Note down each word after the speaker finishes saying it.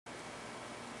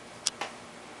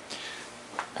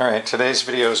Alright, today's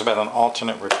video is about an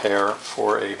alternate repair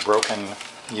for a broken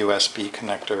USB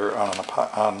connector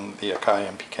on the AKAI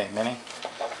MPK Mini.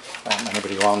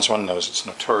 Anybody who owns one knows it's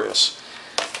notorious.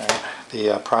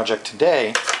 The project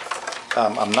today,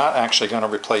 I'm not actually going to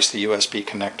replace the USB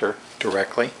connector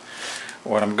directly.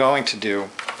 What I'm going to do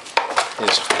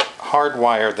is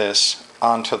hardwire this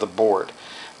onto the board.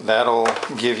 That'll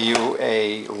give you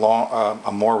a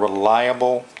more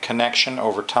reliable connection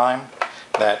over time.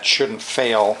 That shouldn't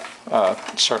fail.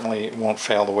 Certainly won't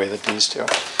fail the way that these do.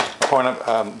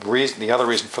 The other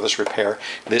reason for this repair,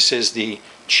 this is the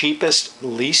cheapest,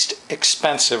 least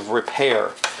expensive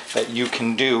repair that you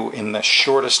can do in the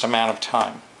shortest amount of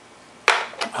time.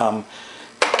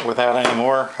 Without any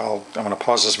more, I'm going to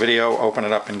pause this video, open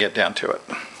it up, and get down to it.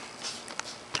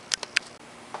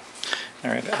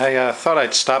 Alright, I thought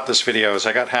I'd stop this video as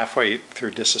I got halfway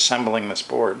through disassembling this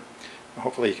board.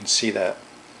 Hopefully you can see that.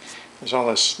 There's all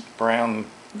this brown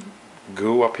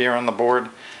goo up here on the board.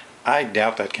 I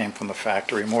doubt that came from the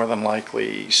factory. More than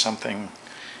likely something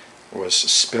was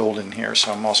spilled in here,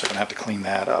 so I'm also going to have to clean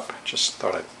that up. Just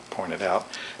thought I'd point it out.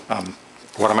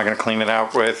 What am I going to clean it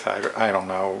out with? I don't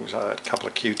know. A couple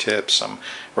of Q-tips, some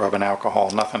rubbing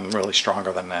alcohol, nothing really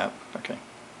stronger than that. Okay.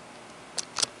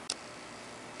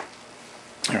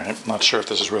 Alright, not sure if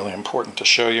this is really important to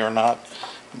show you or not.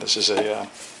 This is a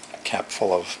cap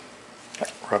full of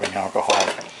rubbing alcohol,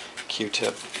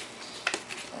 Q-tip.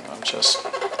 I'm just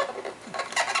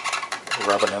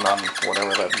rubbing it on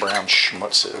whatever that brown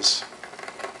schmutz is.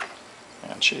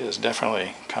 And she is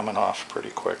definitely coming off pretty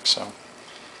quick, so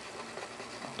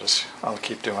I'll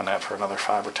keep doing that for another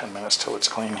 5 or 10 minutes till it's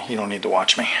clean. You don't need to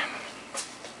watch me.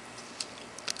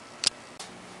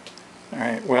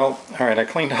 Alright, I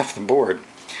cleaned off the board,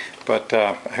 but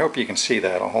I hope you can see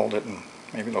that. I'll hold it and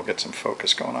maybe they'll get some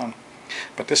focus going on.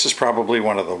 But this is probably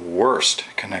one of the worst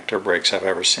connector breaks I've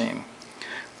ever seen.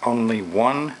 Only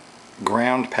one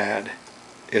ground pad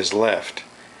is left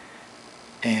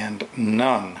and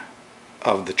none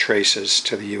of the traces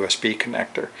to the USB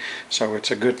connector. So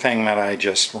it's a good thing that I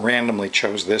just randomly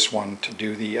chose this one to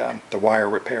do the wire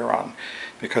repair on,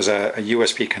 because a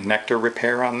USB connector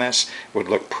repair on this would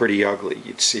look pretty ugly.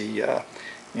 You'd see a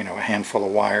handful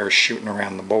of wires shooting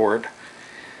around the board.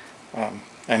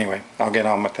 Anyway, I'll get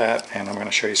on with that, and I'm going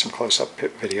to show you some close-up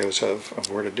videos of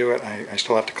where to do it. I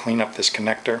still have to clean up this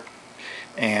connector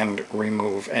and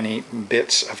remove any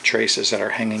bits of traces that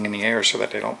are hanging in the air so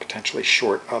that they don't potentially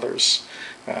short others.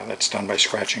 That's done by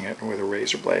scratching it with a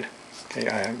razor blade.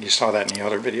 Okay, you saw that in the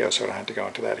other video, so I don't have to go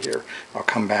into that here. I'll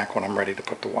come back when I'm ready to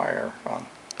put the wire on.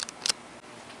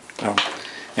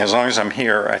 As long as I'm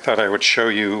here, I thought I would show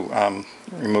you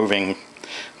removing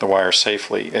the wire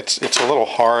safely. It's a little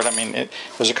hard. I mean,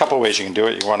 there's a couple of ways you can do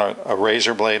it. You want a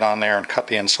razor blade on there and cut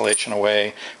the insulation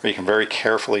away, or you can very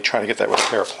carefully try to get that with a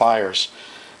pair of pliers.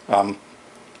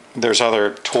 There's other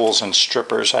tools and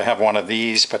strippers. I have one of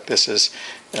these, but this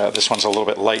one's a little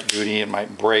bit light duty. It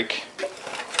might break.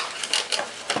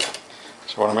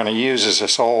 So what I'm going to use is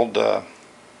this old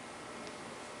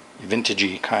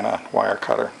vintagey kind of wire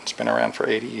cutter. It's been around for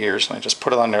 80 years, and I just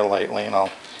put it on there lightly and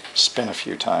I'll spin a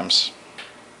few times.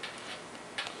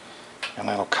 And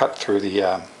that'll cut through the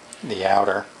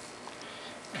outer,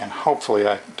 and hopefully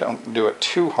I don't do it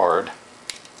too hard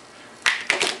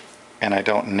and I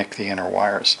don't nick the inner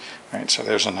wires. Right, so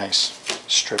there's a nice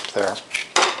strip there.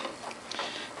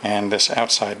 And this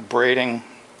outside braiding,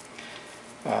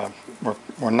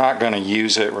 we're not going to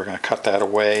use it. We're going to cut that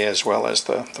away, as well as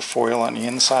the foil on the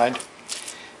inside.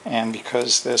 And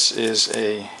because this is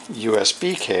a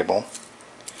USB cable,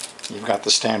 you've got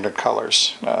the standard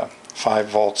colors. 5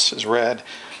 volts is red,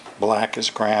 black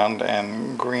is ground,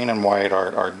 and green and white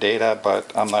are data,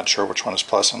 but I'm not sure which one is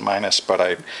plus and minus, but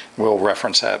I will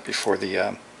reference that before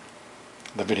the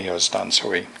video is done so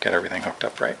we get everything hooked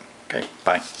up right. Okay,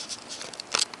 bye.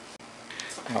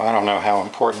 Now, I don't know how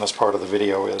important this part of the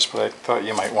video is, but I thought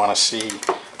you might want to see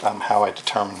how I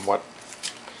determine what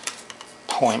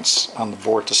points on the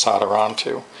board to solder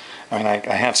onto. I mean,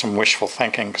 I had some wishful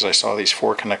thinking because I saw these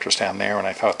 4 connectors down there and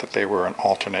I thought that they were an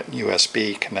alternate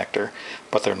USB connector,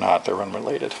 but they're not. They're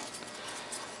unrelated.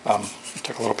 I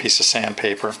took a little piece of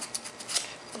sandpaper,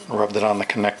 rubbed it on the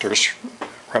connectors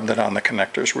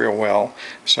real well,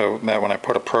 so that when I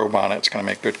put a probe on it, it's going to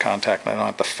make good contact and I don't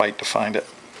have to fight to find it.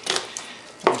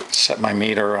 Set my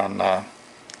meter on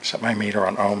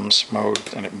ohms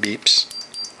mode, and it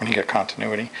beeps when you get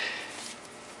continuity.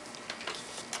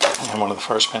 And one of the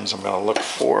first pins I'm going to look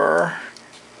for,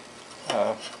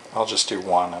 I'll just do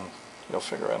one and you'll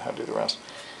figure out how to do the rest.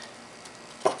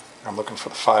 I'm looking for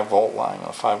the 5-volt line, and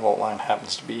the 5-volt line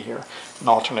happens to be here. An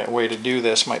alternate way to do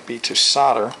this might be to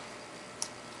solder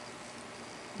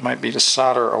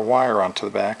a wire onto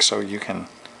the back so you can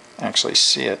actually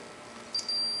see it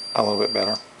a little bit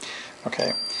better.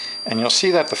 Okay, and you'll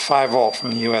see that the 5-volt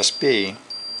from the USB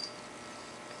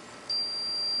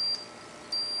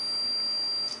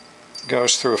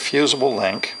goes through a fusible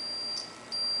link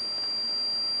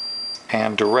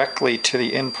and directly to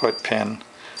the input pin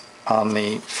on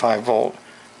the 5-volt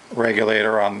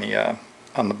regulator on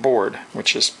the board,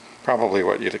 which is probably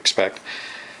what you'd expect.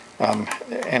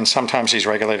 And sometimes these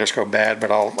regulators go bad,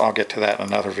 but I'll get to that in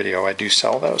another video. I do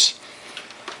sell those.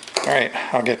 Alright,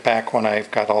 I'll get back when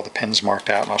I've got all the pins marked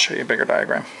out and I'll show you a bigger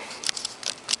diagram.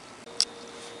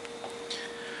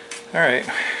 Alright,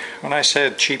 when I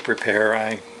said cheap repair,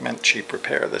 I meant cheap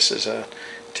repair. This is a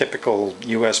typical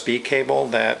USB cable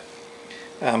that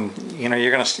you know,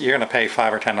 you're gonna pay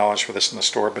 $5 or $10 for this in the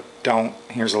store, but don't.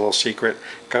 Here's a little secret: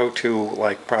 go to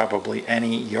like probably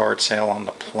any yard sale on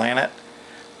the planet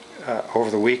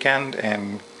over the weekend,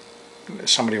 and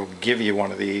somebody will give you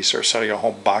one of these or sell you a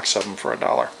whole box of them for $1.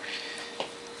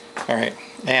 All right,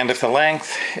 and if the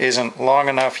length isn't long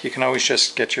enough, you can always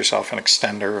just get yourself an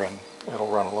extender, and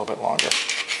it'll run a little bit longer.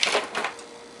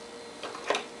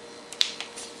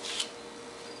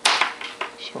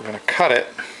 So we're gonna cut it.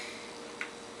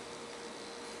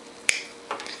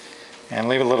 And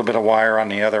leave a little bit of wire on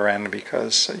the other end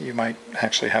because you might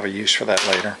actually have a use for that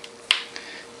later.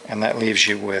 And that leaves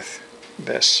you with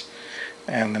this.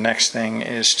 And the next thing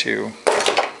is to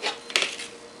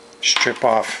strip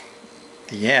off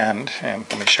the end, and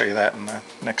let me show you that in the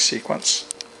next sequence.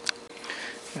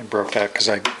 I broke that because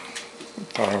I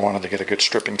thought I wanted to get a good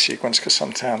stripping sequence, because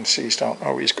sometimes these don't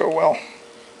always go well.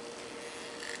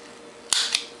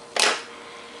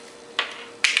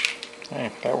 Okay,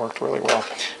 that worked really well.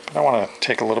 But I want to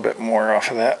take a little bit more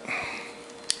off of that.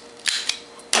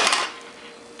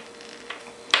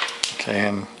 Okay,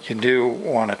 and you do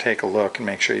want to take a look and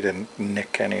make sure you didn't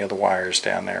nick any of the wires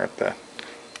down there at the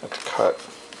cut.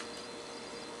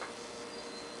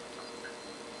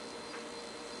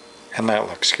 And that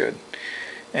looks good.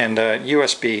 And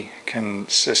USB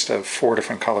consists of 4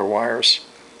 different color wires.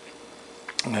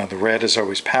 Now the red is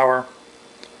always power.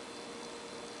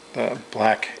 The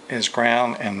black is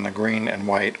ground, and the green and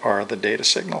white are the data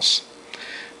signals.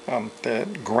 The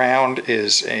ground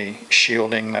is a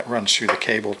shielding that runs through the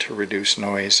cable to reduce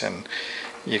noise, and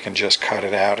you can just cut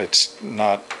it out. It's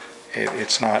not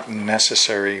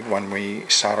necessary when we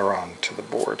solder on to the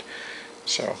board.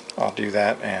 So I'll do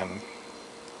that and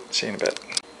see you in a bit.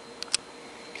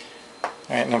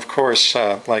 Alright, and of course,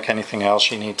 like anything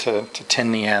else, you need to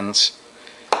tin the ends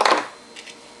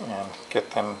and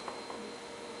get them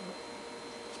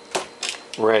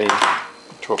ready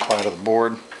to apply to the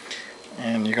board.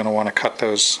 And you're going to want to cut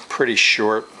those pretty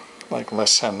short, like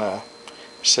less than a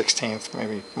 1/16,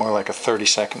 maybe more like a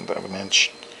 32nd of an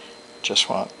inch. Just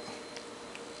want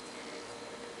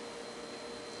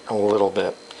a little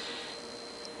bit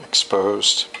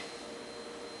exposed.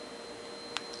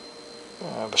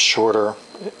 The shorter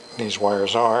these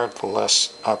wires are, the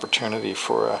less opportunity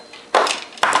for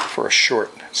a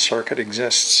short circuit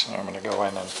exists. I'm going to go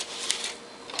in and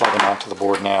plug them onto the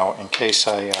board now. In case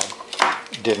I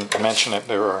didn't mention it,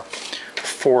 there are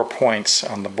 4 points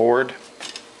on the board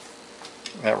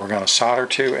that we're going to solder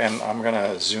to, and I'm going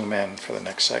to zoom in for the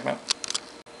next segment.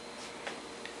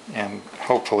 And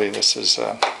hopefully this is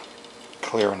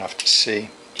clear enough to see.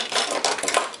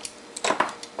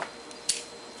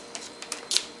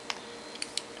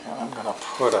 And I'm going to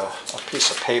put a piece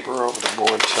of paper over the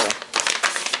board to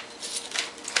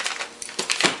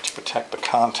protect the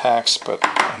contacts,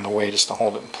 and the weight is to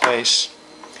hold it in place.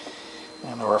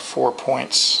 And there are 4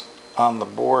 points on the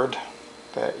board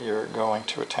that you're going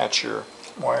to attach your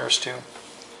wires to.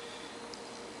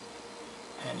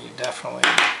 And you definitely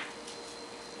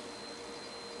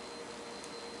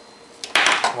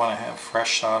want to have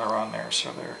fresh solder on there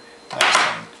so they're nice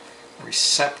and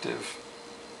receptive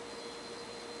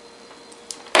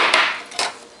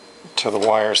to the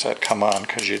wires that come on,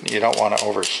 because you don't want to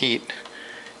overheat.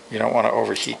 You don't want to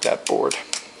overheat that board.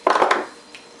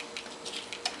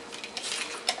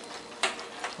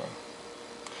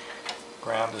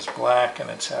 Ground is black, and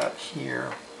it's out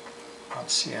here on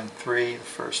CN3, the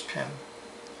first pin.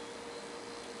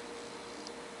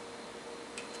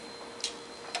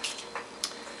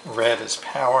 Red is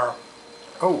power.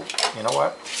 Oh, you know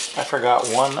what? I forgot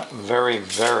one very,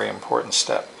 very important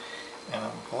step, and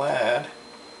I'm glad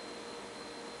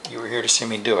you were here to see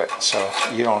me do it, so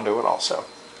you don't do it also.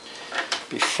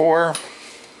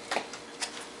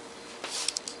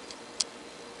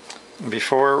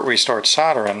 before we start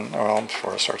soldering, well,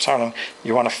 before I start soldering,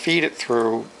 you want to feed it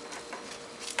through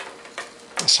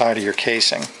the side of your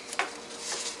casing.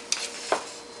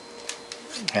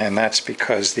 And that's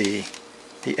because the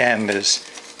end is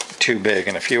too big.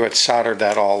 And if you had soldered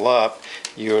that all up,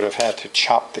 you would have had to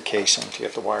chop the casing to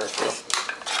get the wire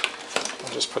through.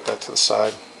 I'll just put that to the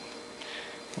side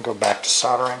and go back to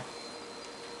soldering.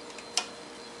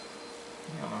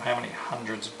 I don't know how many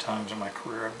hundreds of times in my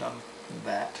career I've done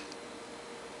that.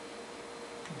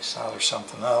 You solder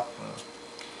something up and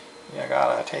you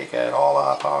gotta take it all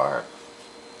apart.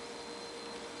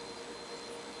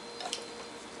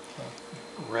 Okay.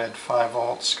 Red 5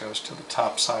 volts goes to the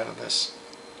top side of this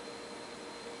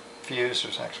fuse.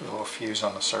 There's actually a little fuse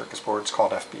on the circuit board. It's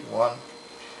called FB1.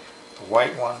 The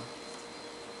white one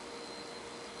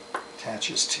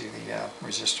attaches to the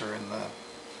resistor in the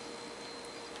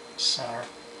center.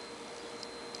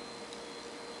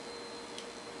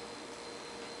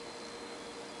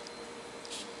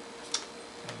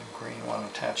 And the green one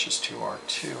attaches to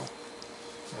R2.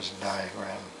 There's a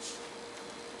diagram,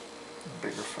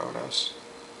 bigger photos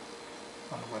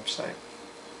on the website.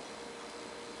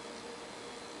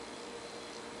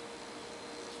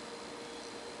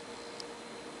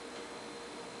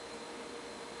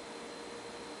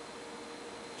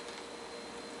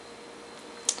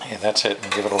 Yeah, that's it.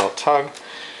 And give it a little tug.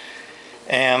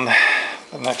 And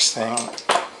the next thing,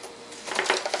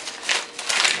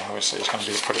 obviously, is going to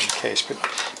be to put it in the case. But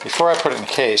before I put it in the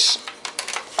case,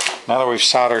 now that we've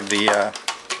soldered the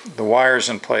wires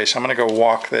in place, I'm going to go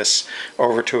walk this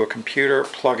over to a computer,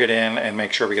 plug it in, and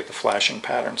make sure we get the flashing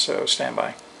pattern. So stand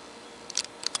by.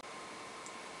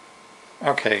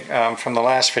 Okay, from the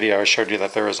last video I showed you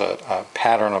that there is a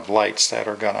pattern of lights that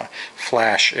are going to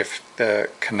flash if the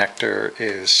connector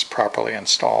is properly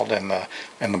installed and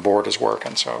the board is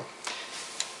working. So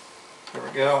here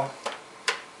we go.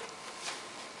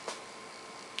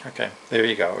 Okay, there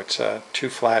you go. It's 2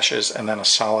 flashes and then a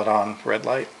solid on red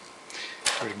light.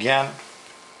 Do it again.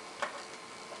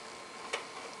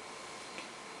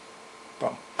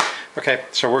 Boom. Okay,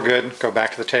 so we're good. Go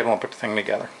back to the table and put the thing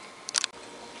together.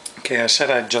 Okay, I said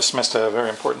I just missed a very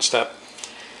important step.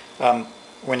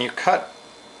 When you cut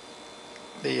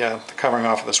the covering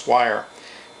off of this wire,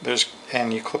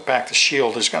 and you clip back the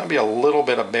shield, there's going to be a little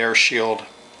bit of bare shield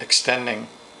extending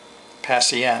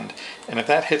past the end, and if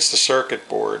that hits the circuit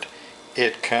board,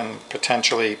 it can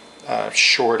potentially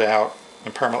short out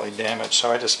and permanently damage.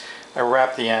 So I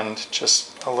wrap the end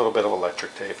just a little bit of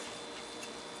electric tape.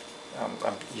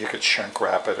 You could shrink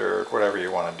wrap it or whatever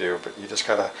you want to do, but you just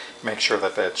got to make sure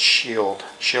that that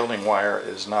shielding wire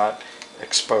is not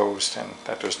exposed and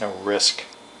that there's no risk.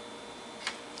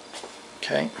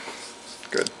 Okay,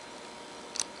 good.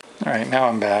 Alright, now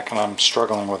I'm back and I'm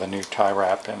struggling with a new tie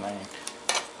wrap in a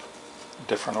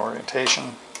different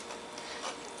orientation.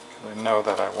 I know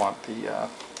that I want the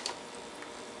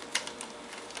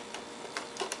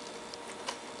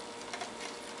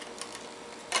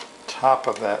top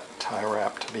of that tie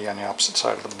wrap to be on the opposite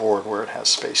side of the board where it has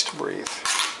space to breathe.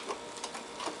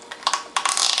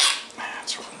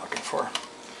 That's what I'm looking for.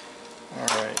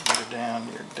 Alright, you're down,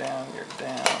 you're down, you're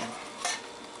down.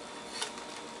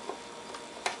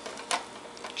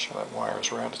 Make sure that wire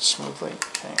is routed smoothly.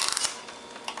 Okay.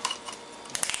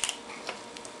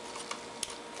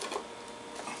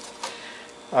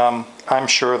 I'm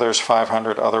sure there's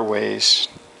 500 other ways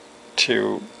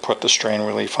to put the strain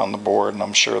relief on the board, and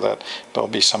I'm sure that there'll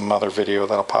be some other video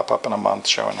that'll pop up in a month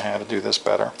showing how to do this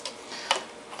better.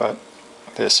 But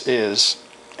this is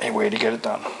a way to get it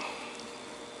done.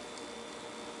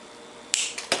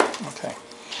 Okay,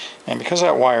 and because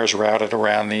that wire is routed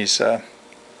around these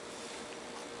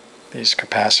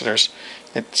capacitors,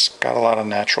 it's got a lot of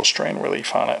natural strain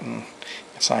relief on it, and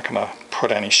it's not going to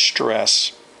put any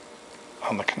stress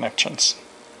on the connections.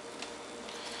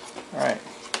 Alright.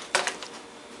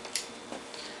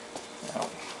 Now,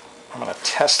 I'm going to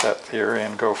test that theory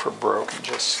and go for broke and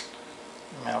just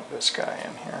mount this guy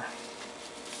in here.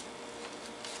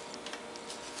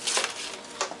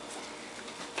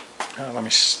 Let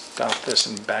me stop this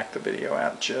and back the video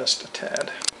out just a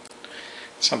tad.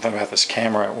 Something about this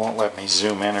camera, it won't let me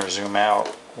zoom in or zoom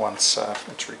out once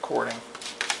it's recording.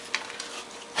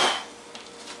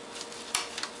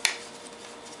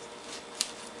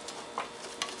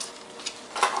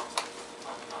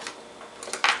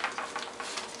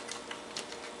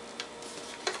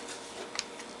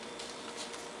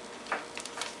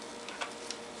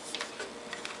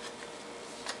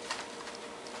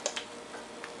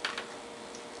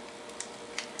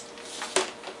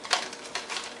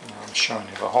 I'm showing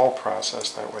you the whole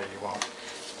process, that way you won't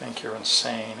think you're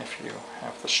insane if you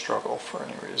have to struggle for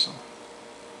any reason.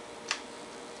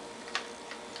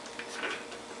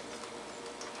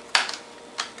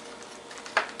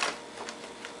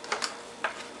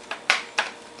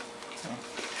 Okay.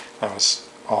 That was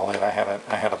all it. I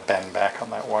had to bend back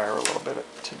on that wire a little bit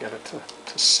to get it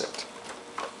to sit.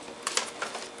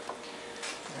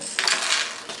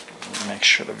 Right. Make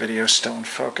sure the video's still in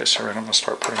focus. All right, I'm going to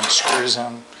start putting the screws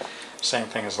in. Same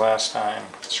thing as last time.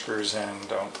 Put the screws in.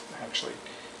 Don't actually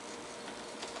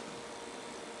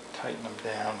tighten them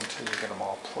down until you get them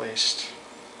all placed.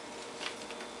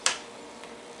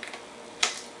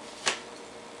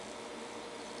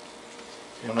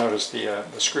 You'll notice the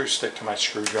screws stick to my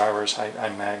screwdrivers. I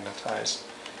magnetize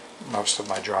most of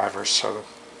my drivers so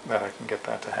that I can get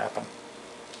that to happen.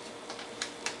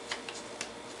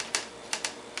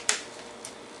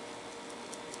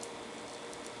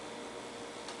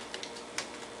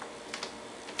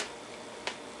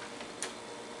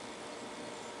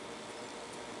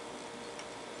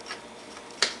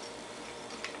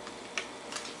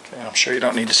 Okay, and I'm sure you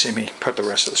don't need to see me put the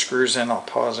rest of the screws in. I'll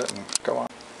pause it and go on.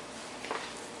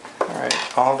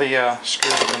 Alright, all the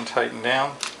screws have been tightened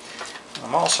down.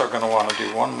 I'm also going to want to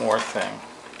do one more thing,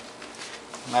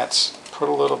 and that's put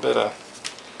a little bit of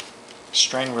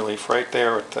strain relief right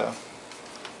there at the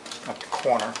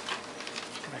corner.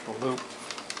 Make a loop.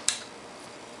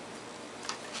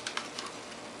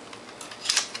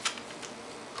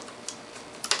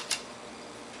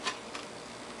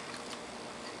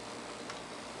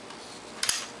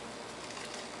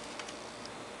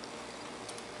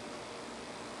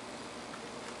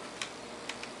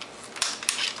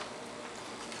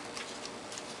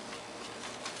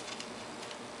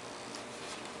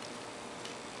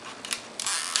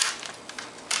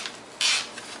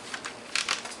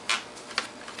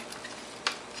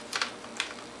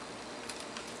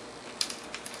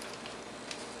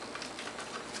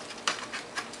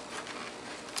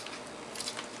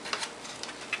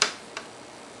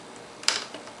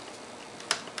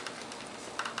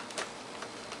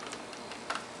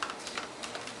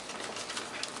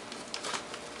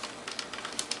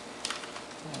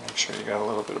 Make sure you got a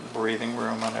little bit of breathing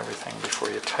room on everything before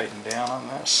you tighten down on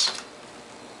this.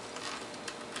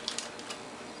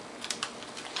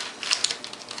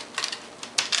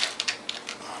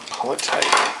 Pull it tight.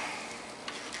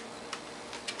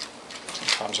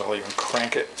 Sometimes I'll even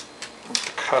crank it with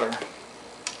the cutter to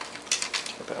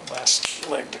get that last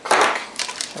leg to click.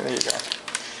 There you go.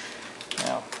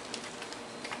 Now,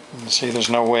 you can see there's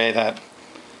no way that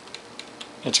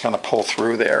it's going to pull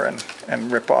through there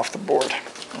and rip off the board.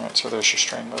 All right, so there's your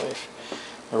strain relief.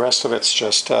 The rest of it's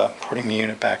just putting the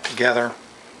unit back together.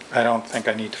 I don't think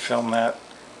I need to film that,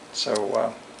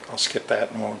 so I'll skip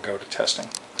that and we'll go to testing.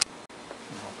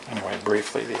 Anyway,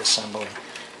 briefly, the assembly.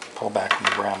 Pull back on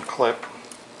the brown clip.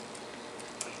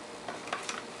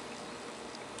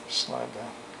 Slide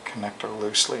the connector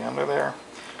loosely under there.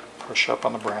 Push up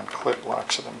on the brown clip,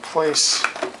 locks it in place.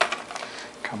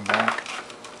 Come back.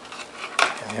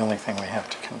 And the only thing we have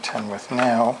to contend with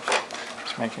now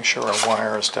is making sure our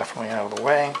wire is definitely out of the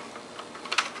way.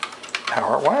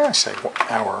 Why do I say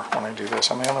hour when I do this?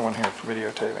 I'm the only one here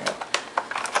videotaping it.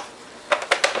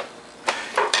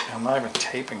 I'm not even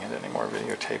taping it anymore.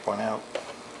 Videotape went out,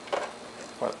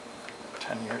 what,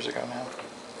 10 years ago now?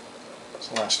 It's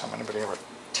the last time anybody ever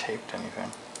taped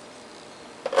anything.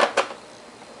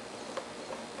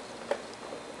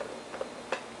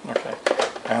 Okay,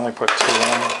 I only put 2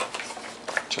 in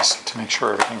just to make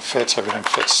sure everything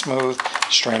fits smooth.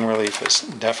 Strain relief is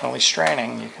definitely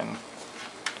straining. You can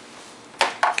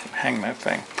hang that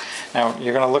thing. Now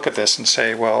you're going to look at this and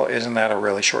say, well, isn't that a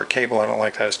really short cable? I don't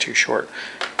like that, it's too short.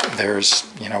 There's,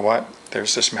 you know what,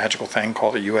 there's this magical thing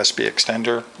called a USB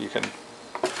extender. You can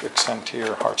extend to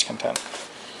your heart's content.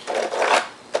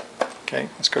 Okay,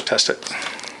 let's go test it.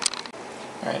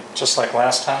 Alright, just like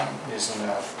last time, using the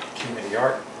AKAI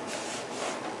Art.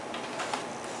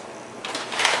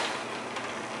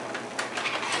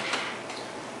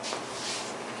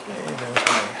 Okay, there's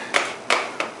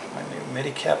my new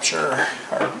MIDI capture.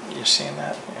 Are you seeing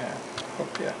that? Yeah,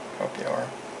 hope you are.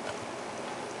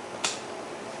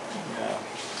 Yeah.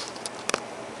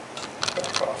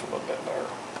 Back off a little bit there.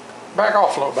 Back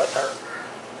off a little bit there.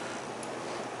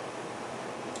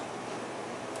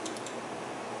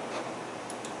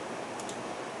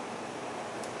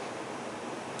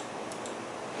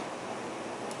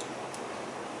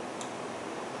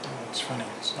 It's funny,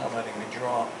 it's not letting me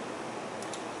draw.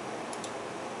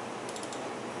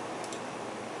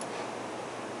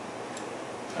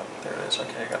 Oh, there it is.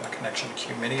 Okay, I got my connection to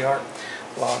AKAI Mini Art.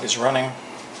 Log is running.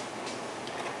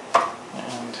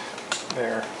 And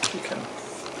there. You can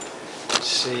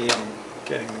see I'm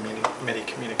getting the MIDI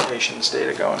communications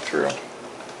data going through.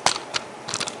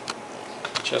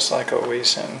 Just like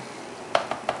always. And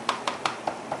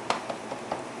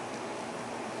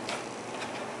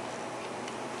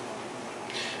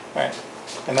alright,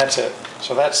 and that's it.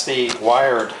 So that's the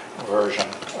wired version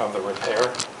of the repair,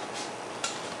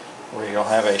 where you'll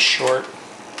have a short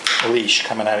leash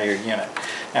coming out of your unit.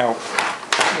 Now,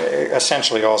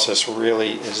 essentially all this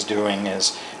really is doing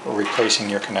is replacing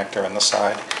your connector in the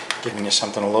side, giving you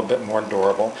something a little bit more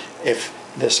durable. If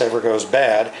this ever goes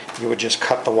bad, you would just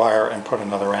cut the wire and put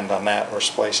another end on that or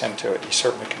splice into it. You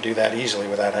certainly could do that easily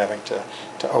without having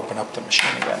to open up the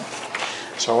machine again.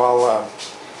 So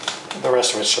the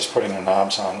rest of it's just putting the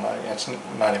knobs on. It's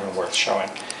not even worth showing.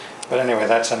 But anyway,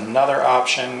 that's another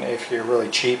option if you're really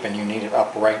cheap and you need it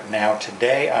up right now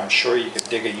today. I'm sure you could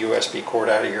dig a USB cord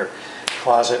out of your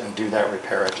closet and do that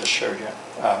repair I just showed you.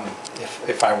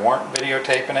 If I weren't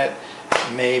videotaping it,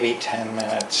 maybe 10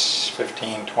 minutes,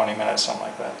 15, 20 minutes, something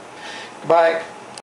like that. Goodbye.